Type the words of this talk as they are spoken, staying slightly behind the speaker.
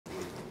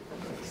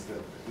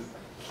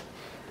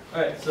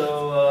Alright,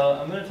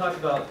 so I'm going to talk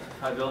about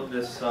how I built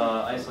this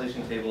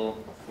isolation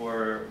table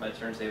for my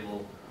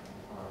turntable,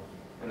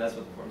 and that's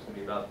what the forum's going to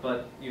be about.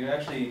 But you can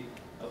actually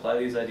apply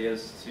these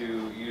ideas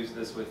to use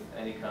this with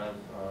any kind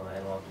of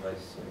analog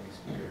device, so maybe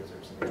speakers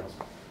or something else.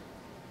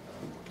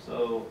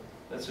 So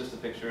that's just a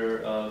picture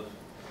of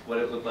what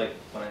it looked like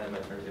when I had my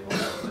turntable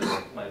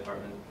in my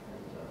apartment,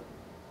 and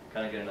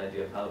kind of get an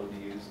idea of how it would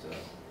be used.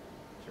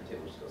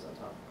 Turntable just goes on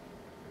top.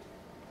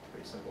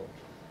 Pretty simple.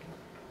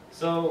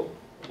 So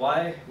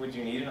why would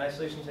you need an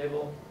isolation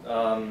table?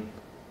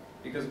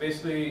 Because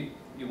basically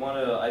you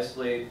want to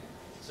isolate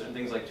certain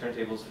things like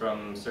turntables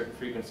from certain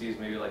frequencies,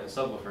 maybe like a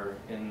subwoofer.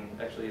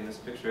 Actually in this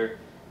picture,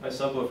 my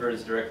subwoofer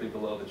is directly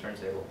below the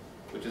turntable,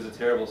 which is a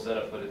terrible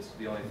setup, but it's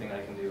the only thing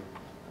I can do.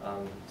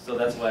 So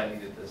that's why I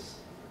needed this.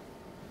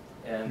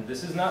 And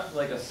this is not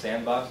like a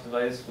sandbox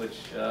device, which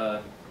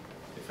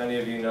if any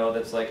of you know,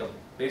 that's like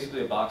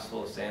basically a box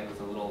full of sand with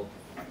a little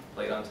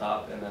plate on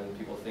top, and then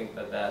people think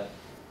that that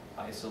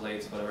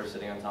isolates whatever's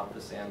sitting on top of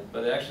the sand,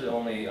 but it actually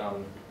only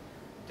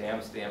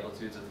damps the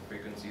amplitudes of the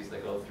frequencies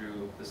that go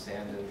through the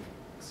sand, and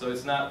so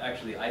it's not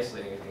actually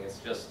isolating anything, it's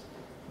just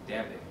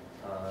damping.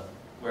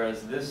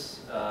 Whereas this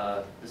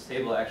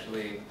table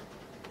actually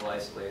will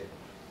isolate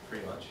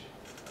pretty much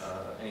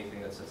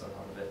anything that sits on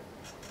top of it.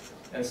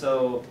 And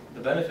so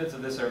the benefits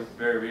of this are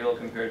very real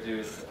compared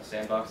to a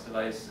sandbox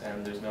device,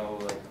 and there's no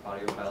like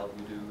audiophile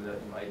voodoo that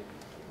you might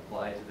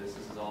apply to this.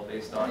 This is all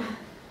based on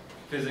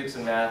physics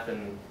and math,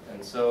 and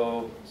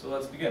so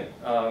let's begin.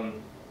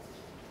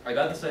 I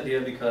got this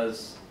idea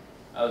because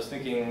I was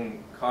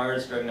thinking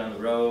cars driving down the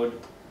road,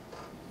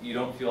 you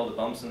don't feel all the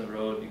bumps in the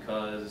road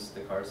because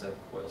the cars have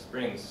coil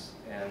springs,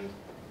 and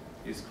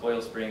these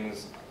coil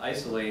springs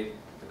isolate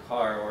the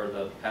car or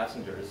the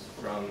passengers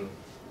from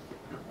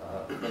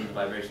the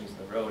vibrations in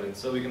the road. And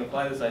so we can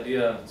apply this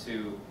idea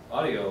to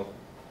audio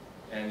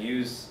and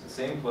use the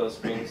same coil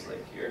springs,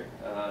 like here,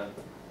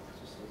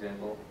 just an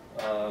example.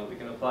 We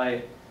can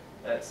apply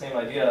that same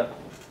idea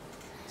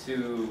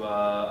to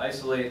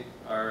isolate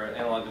our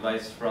analog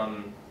device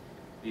from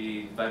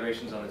the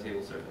vibrations on the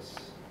table surface.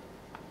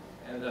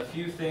 And a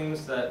few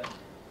things that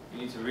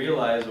you need to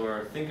realize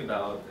or think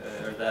about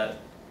are that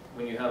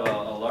when you have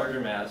a larger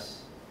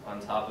mass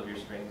on top of your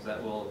springs,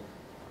 that will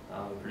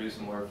produce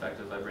a more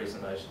effective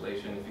vibration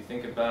isolation. If you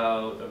think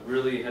about a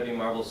really heavy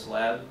marble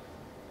slab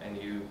and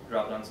you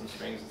drop it on some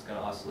springs, it's going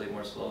to oscillate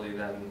more slowly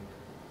than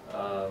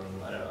I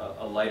don't know,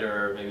 a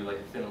lighter, maybe like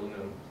a thin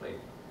aluminum plate.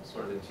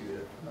 Sort of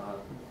intuitive.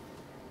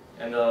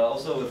 And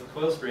also with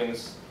coil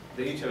springs,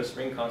 they each have a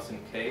spring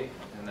constant K,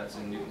 and that's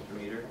in newtons per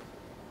meter.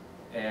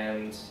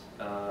 And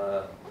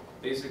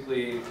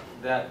basically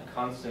that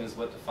constant is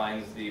what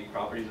defines the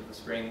properties of the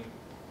spring.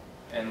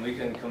 And we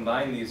can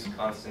combine these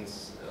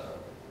constants,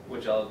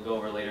 which I'll go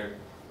over later,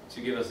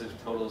 to give us a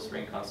total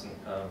spring constant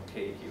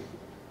KEQ.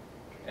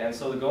 And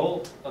so the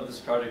goal of this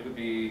project would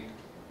be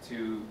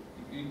to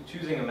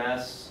choosing a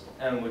mass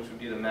M, which would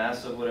be the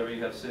mass of whatever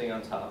you have sitting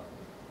on top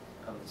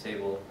of the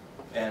table,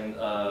 and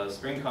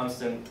spring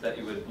constant that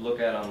you would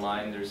look at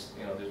online. There's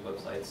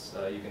websites.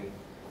 You can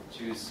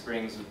choose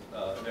springs with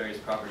various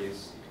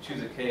properties. You can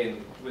choose a K,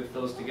 and with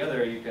those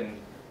together, you can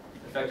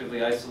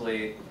effectively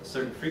isolate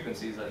certain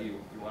frequencies that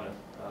you want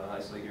to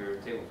isolate your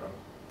table from.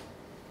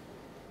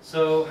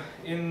 So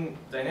in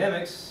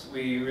dynamics,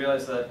 we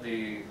realized that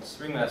the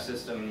spring mass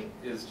system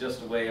is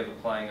just a way of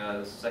applying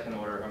a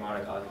second-order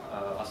harmonic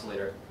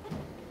oscillator,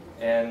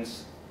 and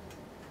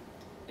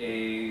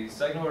a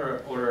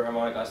second-order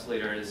harmonic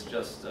oscillator is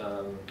just,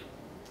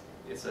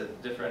 it's a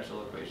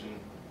differential equation,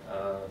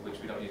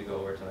 which we don't need to go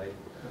over tonight.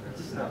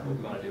 That's not what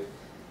we want to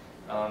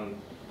do.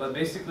 But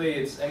basically,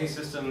 it's any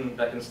system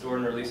that can store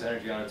and release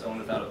energy on its own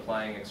without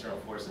applying external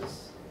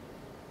forces.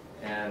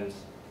 And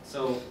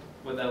so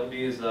what that would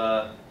be is,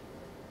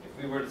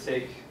 if we were to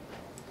take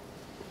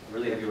a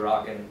really heavy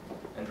rock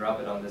and drop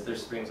it on this,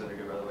 there's springs under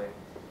here, by the way.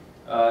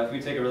 If we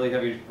take a really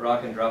heavy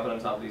rock and drop it on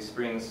top of these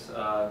springs,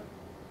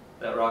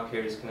 that rock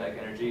carries kinetic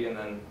energy, and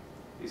then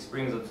these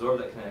springs absorb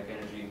that kinetic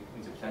energy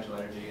into potential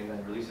energy and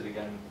then release it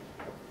again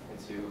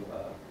into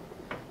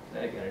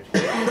kinetic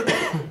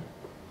energy.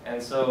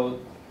 And so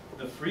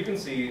the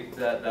frequency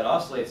that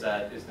oscillates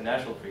at is the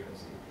natural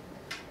frequency.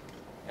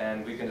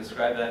 And we can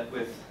describe that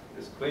with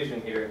this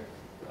equation here.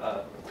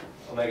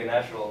 Omega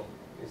natural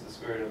is the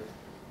square root of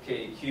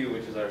KEQ,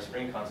 which is our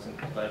spring constant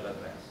divided by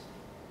the mass.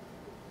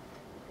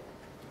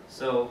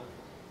 So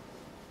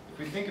if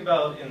we think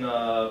about in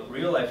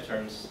real life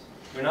terms,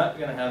 we're not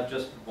going to have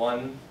just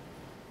one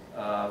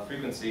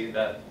frequency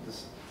that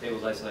this table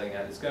is isolating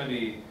at. It's going to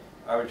be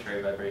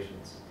arbitrary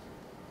vibrations.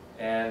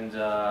 And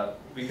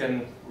we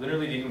can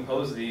literally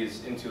decompose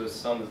these into a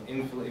sum of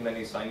infinitely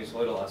many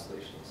sinusoidal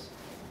oscillations.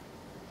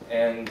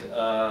 And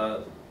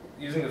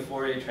using the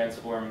Fourier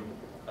transform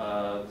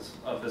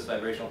of this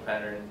vibrational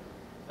pattern,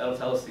 that'll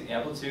tell us the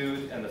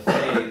amplitude and the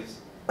phase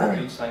of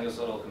each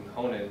sinusoidal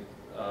component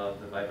of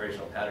the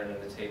vibrational pattern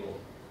in the table.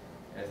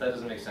 And if that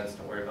doesn't make sense,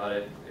 don't worry about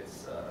it.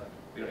 It's,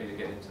 we don't need to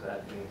get into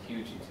that in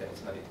huge detail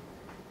tonight.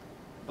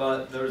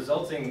 But the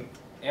resulting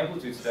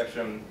amplitude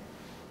spectrum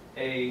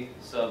A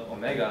sub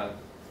omega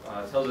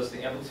tells us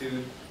the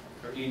amplitude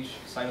for each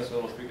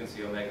sinusoidal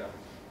frequency omega.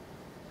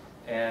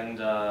 And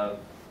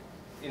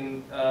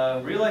in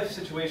a real-life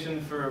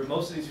situation, for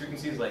most of these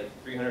frequencies, like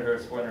 300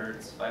 hertz, 400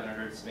 hertz, 500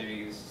 hertz,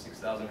 maybe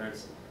 6,000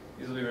 hertz,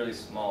 these will be really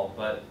small.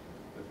 But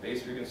with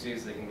base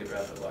frequencies, they can get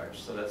rather large.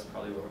 So that's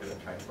probably what we're going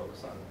to try and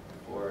focus on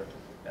for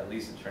at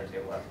least a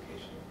turntable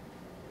application.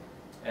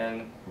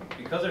 And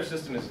because our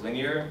system is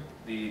linear,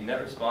 the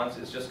net response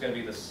is just going to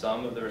be the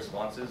sum of the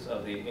responses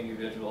of the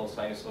individual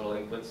sinusoidal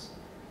inputs.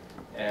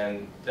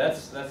 And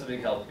that's a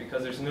big help,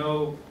 because there's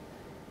no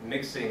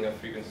mixing of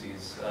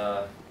frequencies.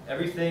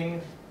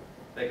 Everything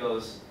that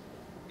goes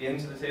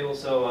into the table,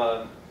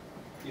 so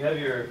you have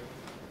your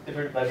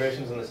different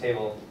vibrations on the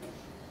table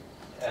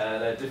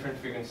at different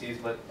frequencies,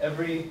 but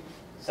every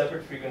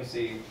separate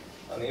frequency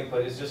on the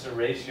input is just a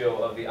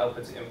ratio of the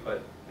output to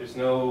input. There's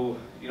no,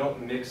 you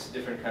don't mix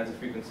different kinds of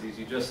frequencies.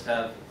 You just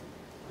have,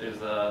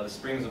 the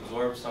springs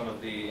absorb some of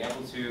the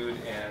amplitude,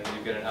 and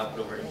you get an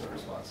output over input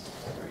response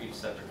for each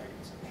separate frequency.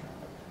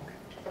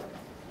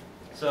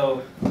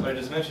 So what I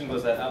just mentioned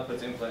was that output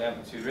to input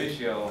amplitude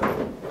ratio,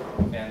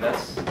 and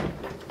that's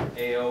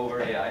AO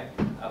over AI,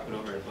 output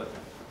over input,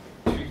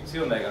 frequency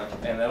omega,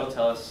 and that'll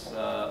tell us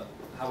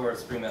how our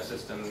spring mass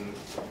system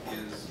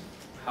is,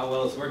 how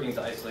well it's working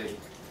to isolate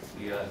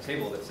the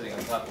table that's sitting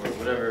on top, or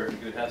whatever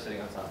you would have sitting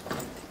on top.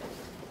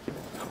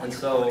 And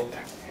so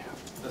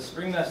the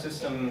spring mass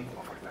system,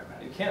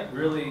 it can't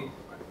really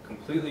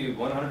completely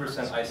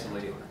 100%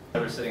 isolate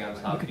whatever's sitting on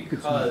top,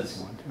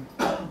 because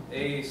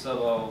A sub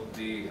O,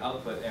 the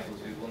output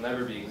amplitude, will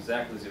never be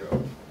exactly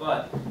 0.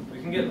 But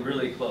we can get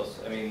really close.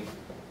 I mean,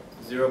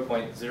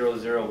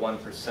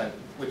 0.001%,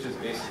 which is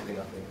basically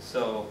nothing.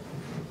 So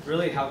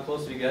really how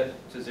close we get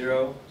to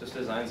 0 just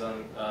designs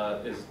on,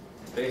 is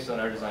based on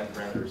our design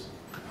parameters.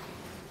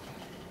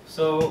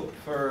 So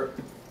for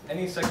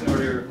any second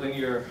order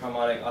linear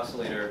harmonic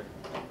oscillator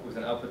with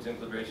an output to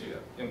input ratio,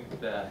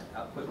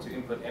 output to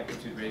input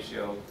amplitude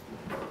ratio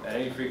at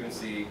any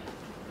frequency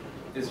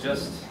is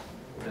just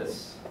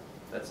this.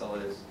 That's all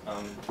it is.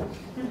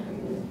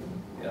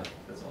 Yeah,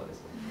 that's all it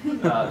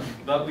is.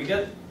 But we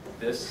get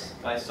this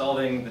by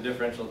solving the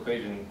differential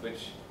equation,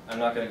 which I'm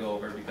not going to go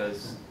over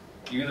because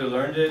you either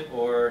learned it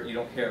or you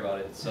don't care about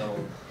it. So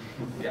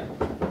yeah.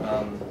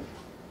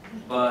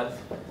 But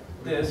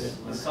this,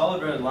 the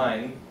solid red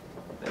line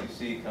that you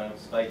see kind of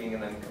spiking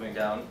and then coming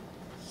down,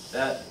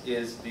 that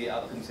is the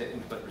output to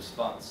input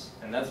response.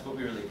 And that's what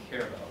we really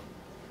care about.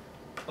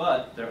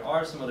 But there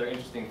are some other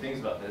interesting things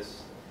about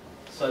this,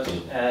 such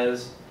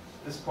as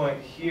this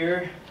point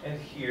here, and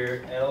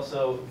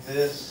also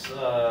this,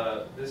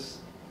 this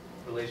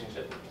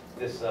relationship,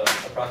 this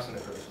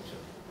approximate relationship.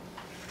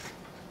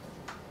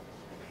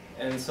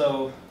 And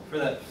so for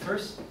that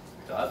first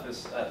dot,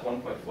 this at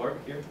 1.4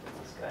 here,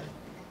 this guy,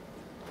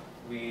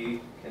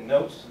 we can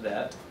note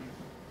that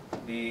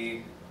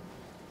the,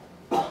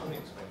 let me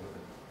explain a little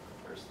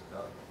bit first.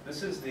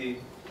 This is the,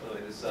 by the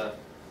way, this,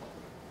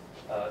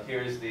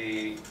 here is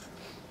the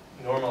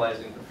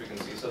normalized input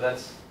frequency. So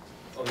that's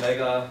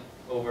omega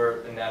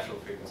over the natural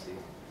frequency.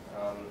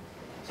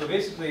 So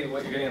basically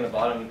what you're getting on the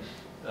bottom,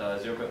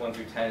 0.1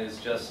 through 10, is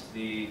just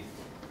the,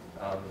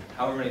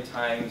 however many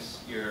times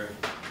your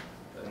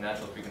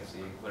natural frequency,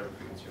 whatever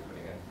frequency you're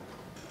putting in.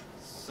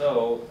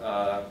 So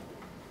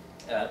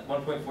at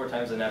 1.4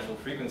 times the natural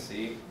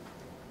frequency,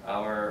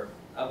 our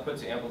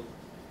output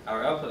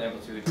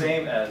amplitude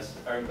same as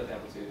our input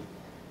amplitude.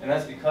 And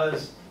that's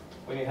because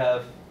when you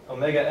have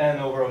omega n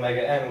over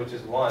omega n, which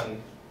is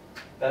 1,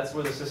 that's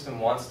where the system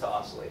wants to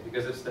oscillate,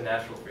 because it's the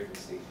natural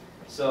frequency.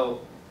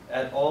 So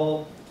at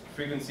all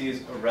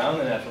frequencies around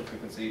the natural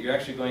frequency, you're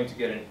actually going to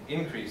get an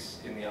increase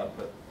in the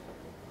output.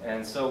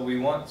 And so we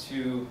want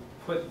to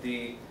put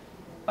the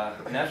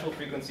natural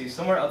frequency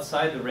somewhere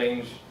outside the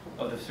range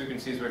of the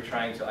frequencies we're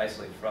trying to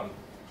isolate from,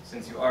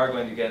 since you are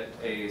going to get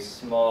a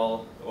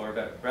small, or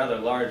rather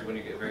large when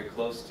you get very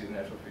close to the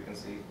natural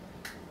frequency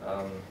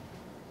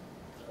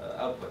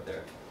output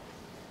there.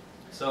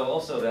 So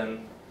also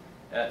then,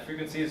 at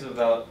frequencies of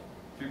about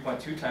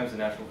 3.2 times the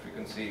natural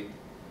frequency,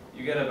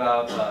 you get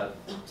about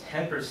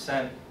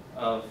 10%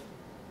 of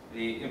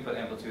the input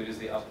amplitude is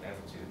the output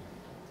amplitude.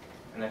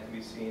 And that can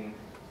be seen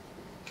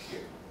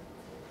here.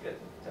 You get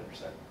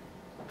 10%.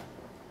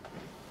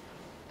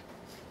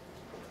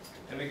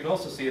 And we can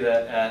also see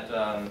that at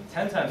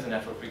 10 times the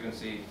natural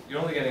frequency, you're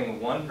only getting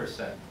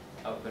 1%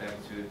 output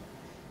amplitude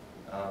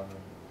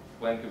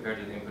when compared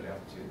to the input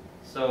amplitude.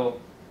 So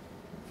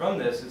from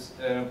this, it's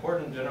an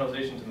important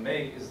generalization to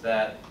make is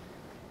that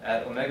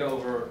at omega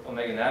over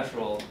omega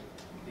natural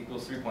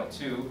equals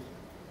 3.2,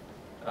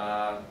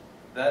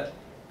 that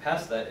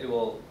past that, it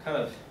will kind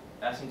of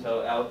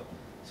asymptote out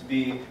to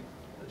be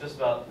just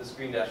about this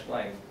green dashed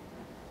line.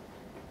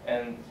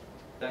 And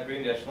that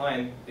green dashed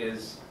line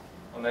is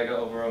omega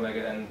over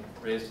omega n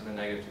raised to the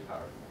negative 2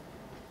 power.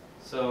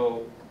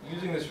 So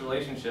using this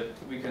relationship,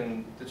 we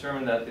can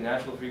determine that the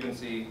natural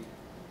frequency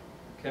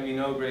can be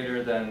no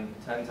greater than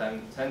 10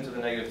 to the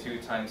negative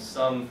 2 times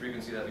some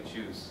frequency that we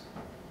choose.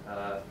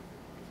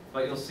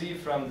 But you'll see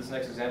from this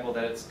next example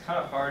that it's kind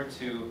of hard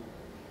to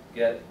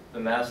get the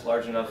mass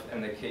large enough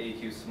and the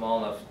KEQ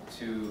small enough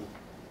to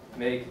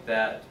make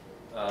that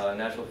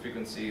natural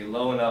frequency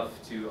low enough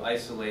to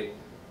isolate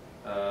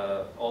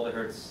all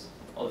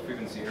the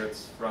frequency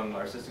hertz from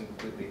our system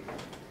completely.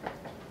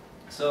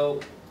 So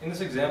in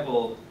this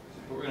example,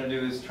 what we're going to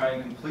do is try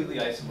and completely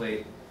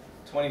isolate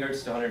 20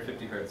 hertz to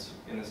 150 hertz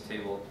in this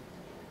table.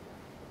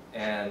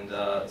 And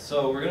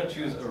so we're going to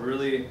choose a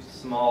really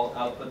small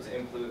output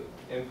to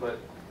input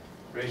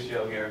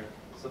ratio here,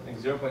 something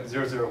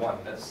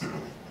 0.001. That's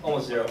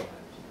almost 0.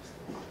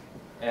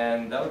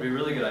 And that would be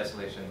really good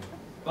isolation.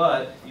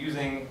 But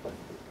using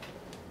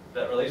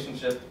that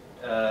relationship,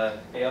 A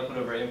output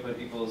over A input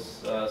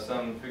equals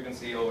some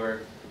frequency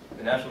over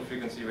the natural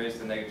frequency raised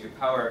to the -2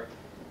 power,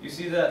 you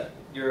see that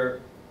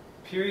your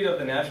period of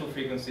the natural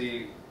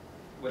frequency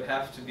would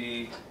have to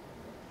be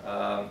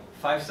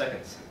 5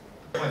 seconds,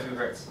 0.2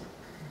 hertz.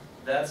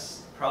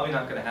 That's probably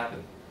not going to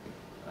happen.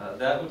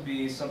 That would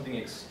be something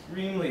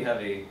extremely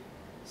heavy,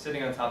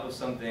 sitting on top of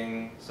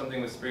something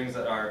with springs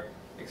that are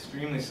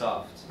extremely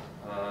soft.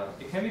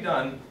 It can be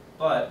done,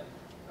 but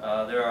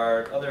there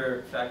are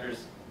other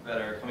factors that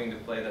are coming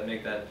into play that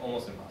make that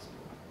almost impossible.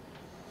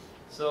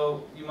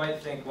 So you might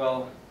think,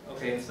 well,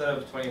 okay, instead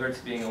of 20 hertz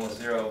being almost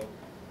 0,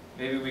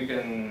 maybe we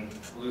can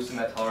loosen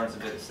that tolerance a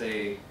bit,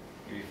 say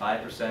maybe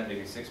 5%,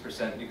 maybe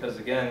 6%, because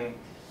again,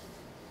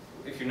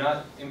 if you're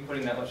not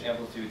inputting that much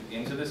amplitude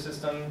into the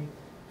system,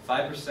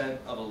 5%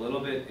 of a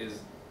little bit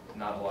is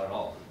not a lot at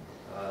all.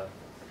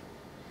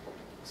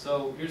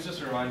 So here's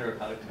just a reminder of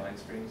how to combine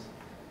springs.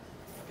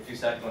 If you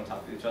stack them on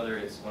top of each other,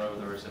 it's 1 over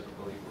the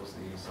reciprocal equals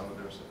the sum of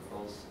the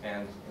reciprocals.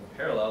 And in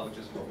parallel, which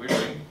is what we're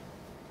doing,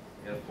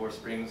 you have 4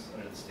 springs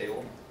under this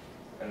table,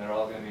 and they're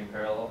all going to be in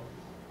parallel,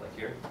 like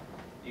here.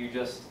 You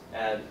just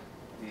add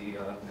the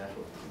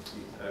natural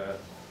frequency, the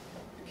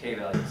K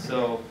value.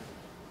 So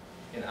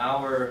in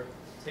our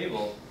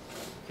table,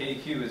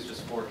 KQ is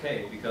just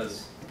 4K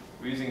because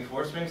we're using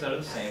 4 springs that are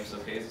the same, so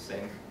K is the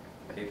same.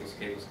 K plus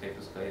K plus K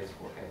plus K is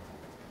 4K.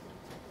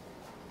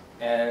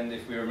 And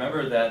if we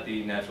remember that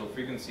the natural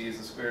frequency is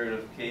the square root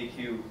of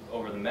KQ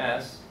over the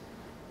mass,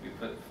 we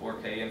put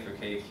 4K in for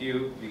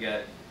KQ, we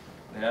get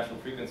the natural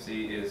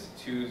frequency is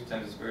 2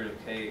 times the square root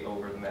of K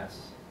over the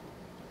mass.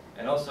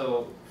 And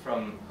also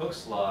from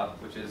Hooke's law,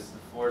 which is the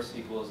force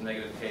equals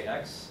negative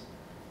Kx,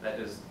 that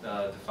is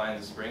defines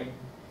the spring,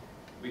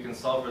 we can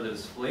solve for the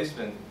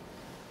displacement.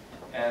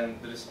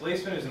 And the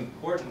displacement is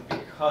important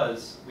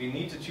because we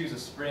need to choose a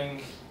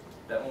spring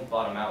that won't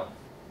bottom out.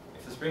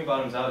 If the spring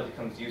bottoms out, it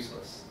becomes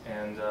useless.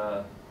 And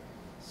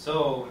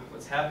so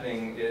what's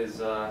happening is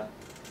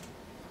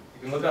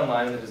you can look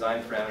online at the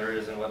design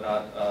parameters and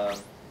whatnot.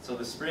 So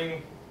the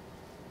spring,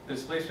 the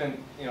displacement,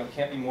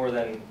 can't be more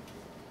than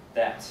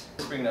that.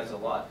 The spring, that's a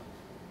lot.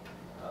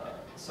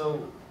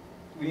 So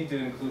we need to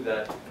include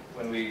that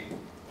when we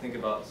think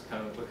about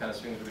what kind of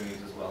strings we're going to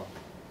use as well.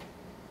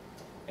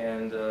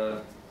 And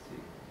let's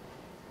see.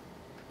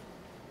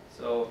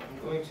 So I'm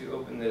going to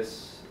open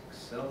this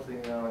Excel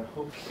thing now and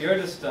hope. Here,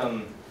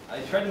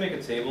 I tried to make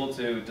a table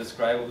to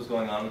describe what was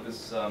going on with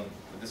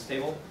this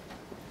table,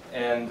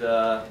 and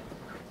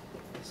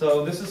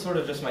so this is sort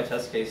of just my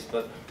test case,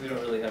 but we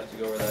don't really have to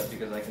go over that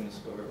because I can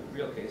just go over the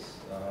real case.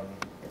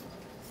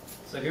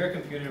 So here I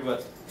computed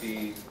what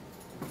the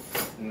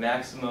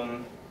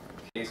maximum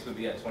case would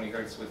be at 20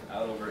 hertz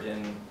without over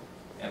in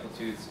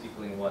amplitudes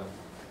equaling 1.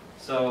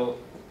 So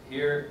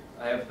here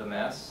I have the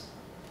mass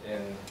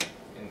in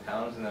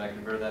pounds, and then I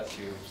convert that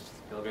to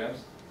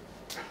kilograms.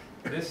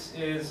 This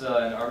is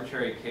an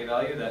arbitrary K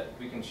value that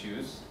we can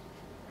choose,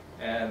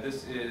 and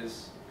this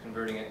is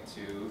converting it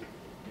to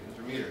units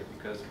per meter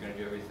because we're going to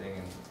do everything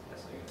in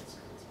SI units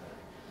because it's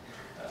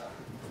better.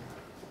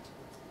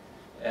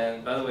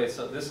 And by the way,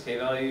 so this K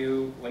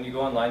value, when you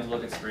go online to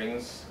look at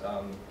springs,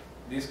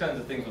 these kinds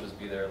of things will just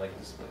be there, like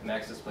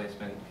max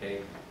displacement,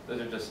 K. Those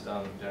are just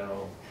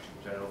general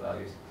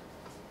values,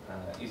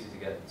 easy to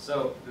get.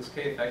 So this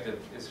K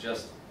effective is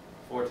just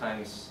 4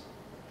 times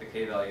the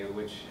K value,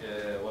 which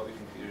what we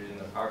computed in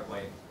the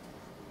PowerPoint.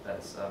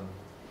 That's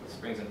with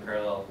springs in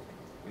parallel.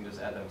 We can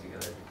just add them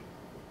together.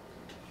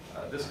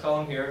 This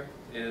column here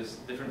is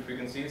different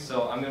frequencies.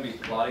 So I'm going to be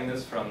plotting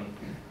this from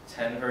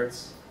 10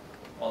 hertz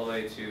all the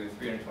way to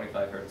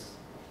 325 hertz,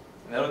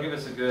 and that'll give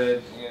us a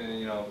good,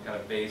 kind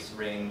of base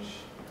range.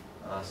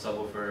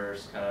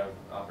 Subwoofers kind of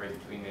operate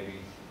between maybe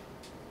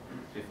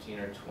 15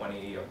 or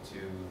 20 up to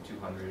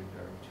 200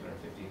 or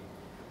 250.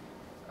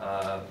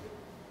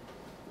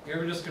 Here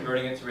we're just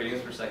converting it to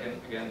radians per second,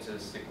 again, to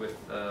stick with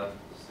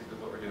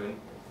what we're doing.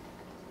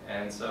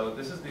 And so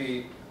this is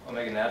the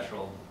omega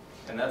natural,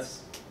 and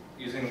that's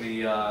using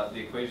the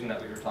equation that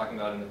we were talking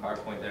about in the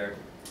PowerPoint there,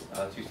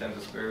 2 times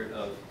the square root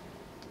of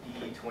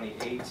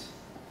E28,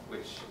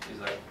 which is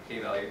our K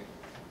value,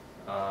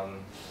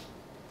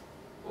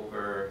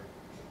 over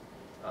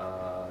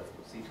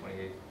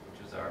C28,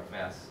 which is our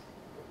mass.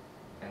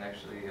 And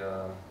actually,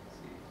 let's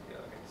see, yeah,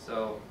 okay.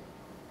 So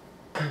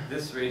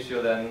this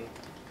ratio then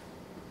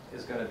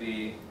is going to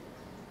be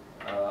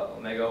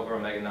omega over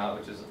omega naught,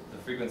 which is the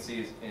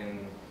frequencies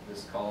in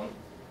this column,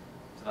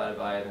 divided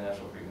by the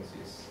natural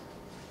frequencies.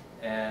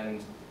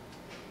 And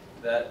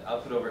that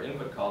output over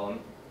input column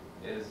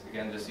is,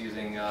 again, just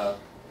using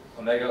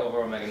omega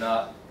over omega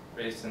naught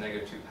raised to the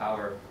negative 2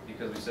 power,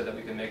 because we said that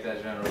we can make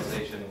that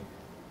generalization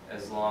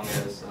as long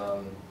as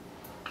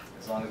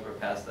we're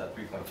past that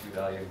 3.2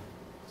 value.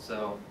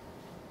 So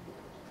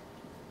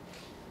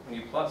when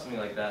you plot something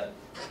like that,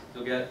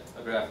 you'll get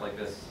a graph like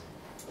this.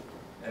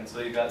 And so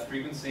you've got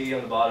frequency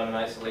on the bottom and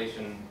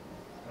isolation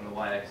on the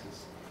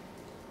y-axis.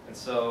 And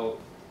so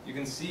you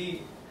can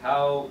see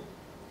how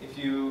if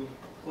you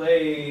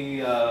play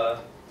a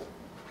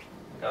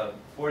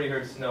 40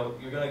 hertz note,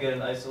 you're going to get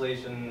an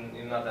isolation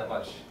in not that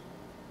much.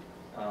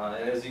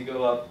 And as you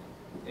go up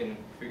in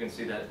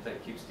frequency,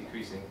 that keeps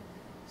decreasing.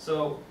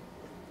 So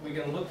we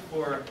can look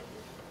for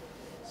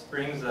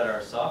springs that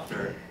are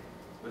softer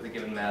with a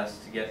given mass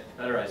to get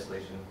better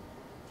isolation.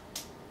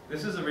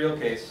 This is a real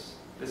case.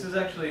 This is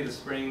actually the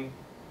spring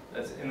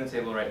that's in the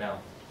table right now,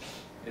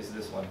 is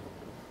this one.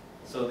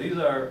 So these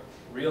are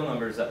real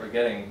numbers that we're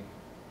getting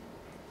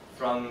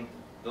from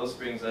those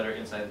springs that are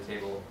inside the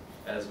table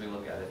as we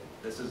look at it.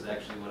 This is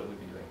actually what it would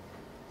be doing.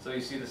 So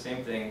you see the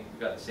same thing,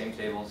 we've got the same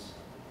tables,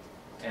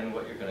 and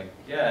what you're going to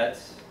get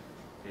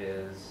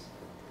is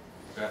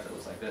a graph that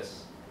looks like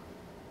this.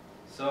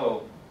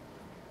 So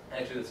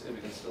actually that's good,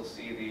 we can still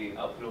see the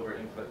output over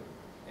input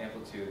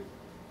amplitude.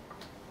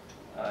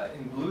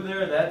 In blue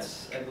there,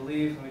 that's, I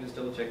believe, let me just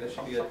double check, that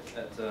should be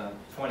at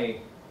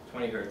 20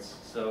 hertz.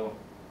 So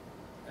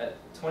at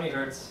 20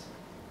 hertz,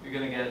 you're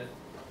going to get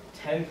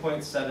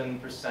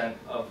 10.7%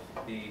 of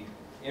the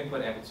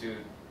input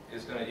amplitude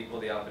is going to equal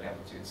the output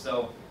amplitude.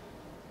 So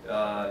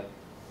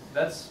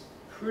that's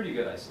pretty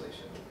good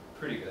isolation,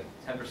 pretty good,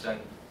 10%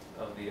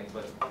 of the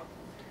input.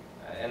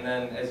 And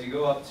then as you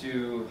go up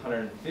to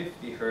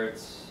 150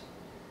 hertz,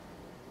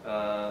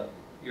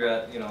 you're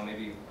at,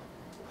 maybe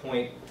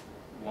 0.1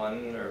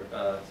 or,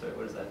 sorry,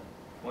 what is that?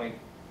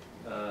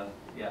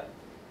 Yeah.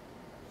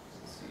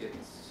 Let's see,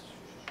 it's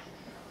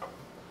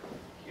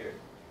here.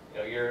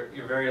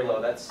 You're very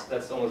low.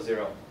 That's almost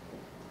 0,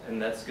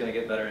 and that's going to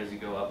get better as you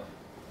go up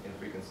in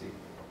frequency.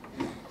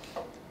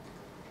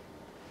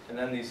 And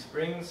then these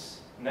springs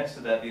next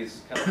to that,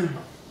 these kind of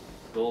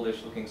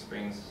goldish-looking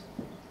springs,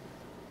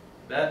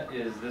 that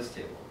is this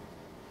table.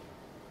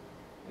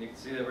 And you can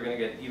see that we're going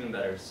to get even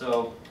better.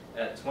 So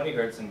at 20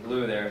 hertz in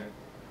blue there,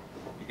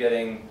 you're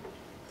getting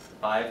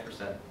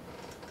 5%,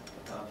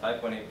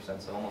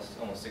 5.8%, so almost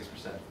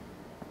 6%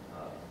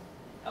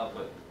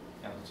 output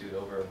amplitude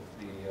over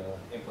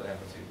the input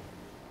amplitude.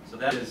 So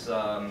that is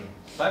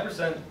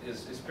 5%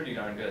 is pretty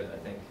darn good, I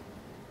think.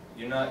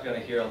 You're not going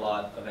to hear a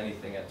lot of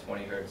anything at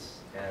 20 hertz,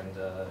 and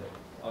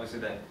obviously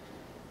that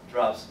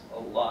drops a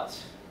lot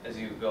as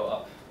you go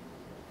up.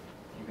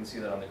 You can see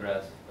that on the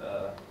graph.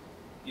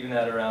 Even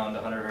at around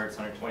 100 hertz,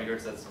 120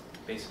 hertz, that's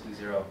basically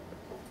 0.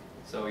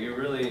 So you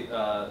really,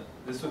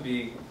 this would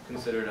be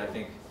considered, I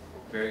think,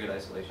 very good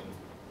isolation.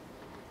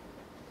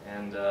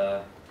 And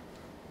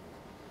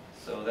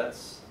so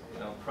that's,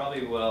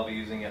 probably what I'll be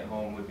using at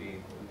home would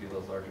be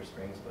those larger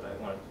springs, but I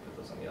wanted to put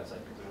those on the outside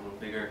because they're a little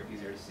bigger,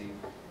 easier to see.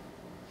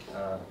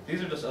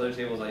 These are just other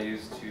tables I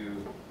use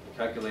to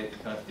calculate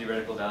kind of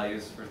theoretical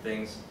values for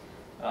things.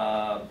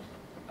 I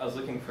was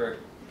looking for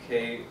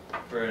K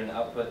for an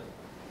output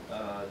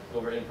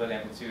over input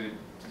amplitude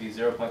to be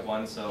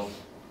 0.1, so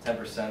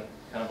 10%,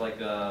 kind of like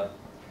the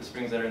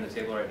springs that are in the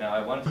table right now.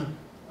 I wanted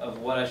of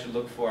what I should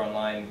look for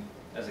online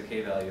as a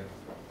K value,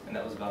 and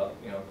that was about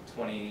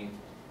 20.5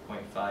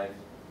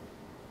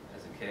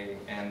 as a K,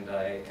 and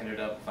I ended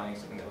up finding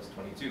something that was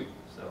 22.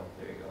 So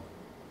there you go.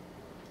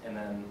 And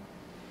then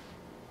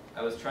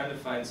I was trying to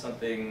find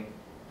something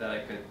that I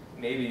could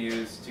maybe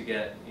use to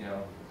get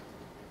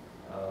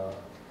a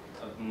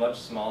much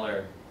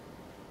smaller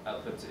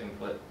output to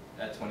input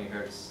at 20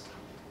 hertz,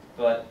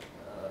 but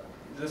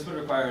this would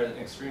require an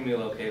extremely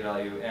low K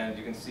value, and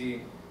you can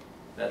see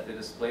that the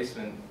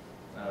displacement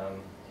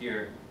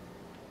here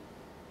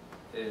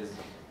is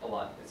a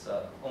lot. It's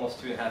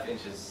almost 2.5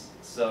 inches.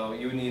 So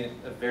you would need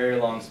a very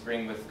long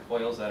spring with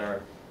coils that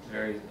are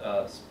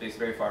spaced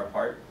very far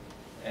apart,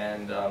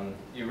 and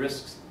you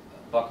risk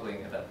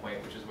buckling at that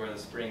point, which is where the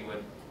spring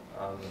would,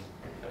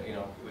 it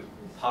would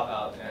pop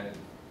out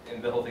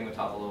and the whole thing would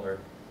topple over.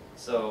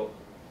 So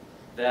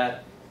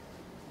that,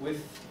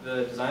 with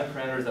the design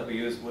parameters that we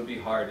use, would be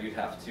hard. You'd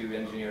have to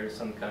engineer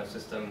some kind of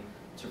system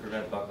to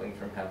prevent buckling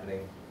from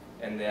happening,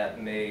 and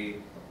that may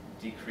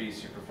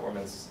decrease your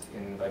performance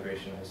in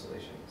vibration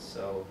isolation.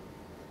 So,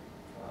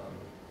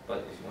 but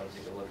if you want to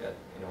take a look at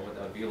what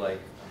that would be like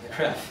on the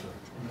graph,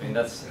 I mean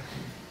it's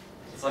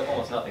like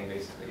almost nothing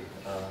basically.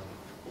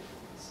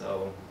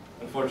 So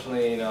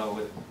unfortunately,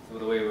 with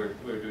the way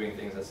we're doing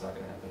things, that's not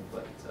going to happen.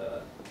 But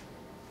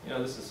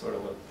this is sort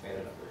of what we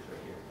ended up with right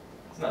here.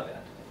 It's not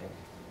bad, I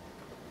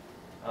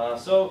think.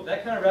 So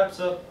that kind of wraps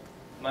up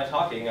my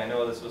talking. I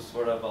know this was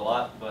sort of a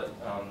lot, but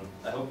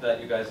I hope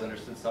that you guys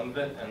understood some of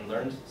it and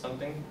learned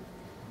something.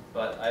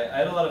 But I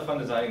had a lot of fun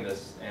designing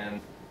this, and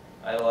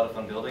I had a lot of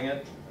fun building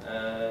it.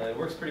 It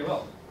works pretty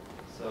well.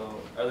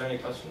 So, are there any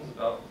questions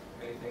about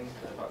anything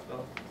that I talked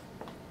about?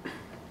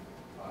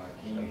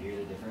 Can you hear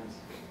the difference?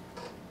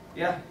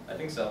 Yeah, I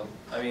think so.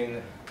 I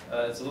mean,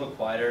 it's a little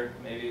quieter,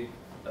 maybe,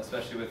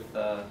 especially with,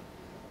 a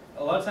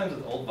lot of times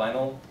with old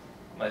vinyl,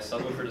 my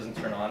subwoofer doesn't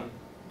turn on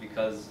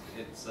because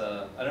it's,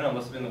 I don't know, it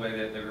must have been the way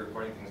that they were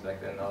recording things back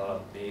then, not a lot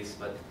of bass,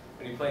 but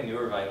when you play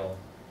newer vinyl,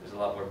 there's a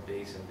lot more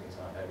bass and things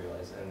on it, I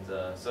realize. And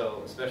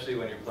so, especially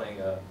when you're playing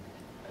a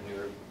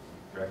newer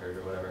record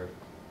or whatever,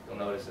 you'll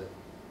notice it.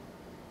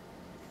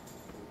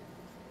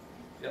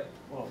 Yep.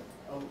 Well,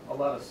 a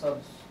lot of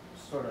subs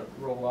sort of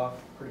roll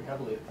off pretty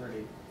heavily at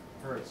 30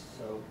 hertz,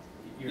 so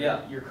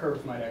your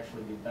curves might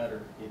actually be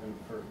better even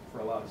for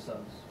a lot of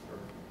subs.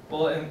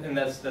 Well, and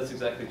that's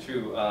exactly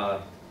true.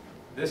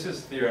 This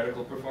is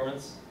theoretical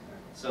performance.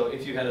 So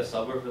if you had a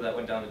subwoofer that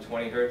went down to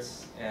 20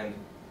 hertz and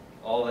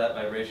all that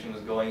vibration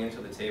was going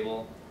into the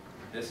table,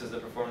 this is the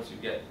performance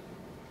you'd get.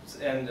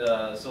 And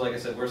so like I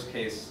said, worst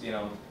case, you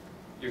know,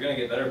 you're going to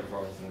get better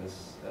performance than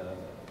this.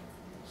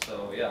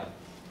 So yeah,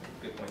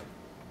 good point.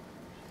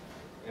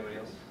 Anybody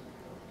else?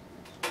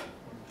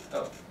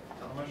 Oh.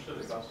 How much did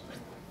it cost me?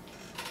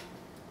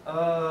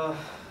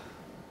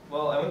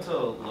 Well, I went to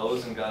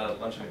Lowe's and got a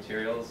bunch of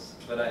materials,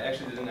 but I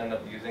actually didn't end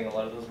up using a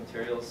lot of those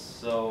materials,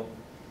 so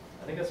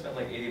I think I spent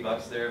like 80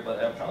 bucks there,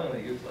 but I probably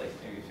only used like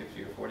maybe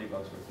 50 or 40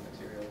 bucks worth of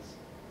materials.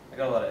 I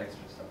got a lot of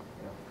extra stuff,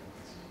 you know.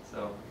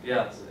 So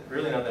yeah, it's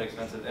really not that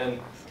expensive. And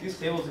these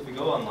tables, if you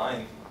go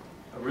online,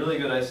 a really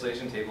good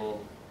isolation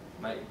table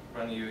might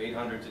run you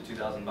 800 to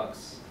 2,000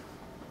 bucks.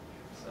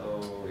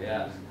 So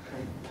yeah,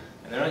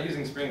 and they're not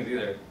using springs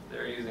either.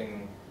 They're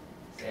using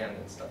sand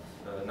and stuff.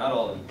 Not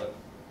all of them, but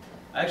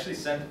I actually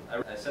sent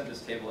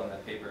this table and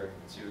that paper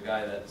to a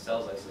guy that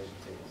sells isolation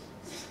tables.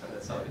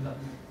 That's how I did that.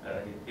 I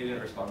don't know, he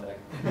didn't respond back.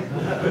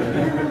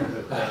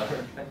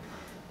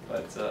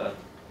 But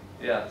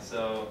yeah,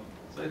 so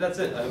that's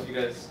it. I hope you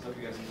guys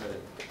enjoyed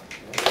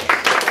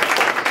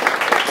it.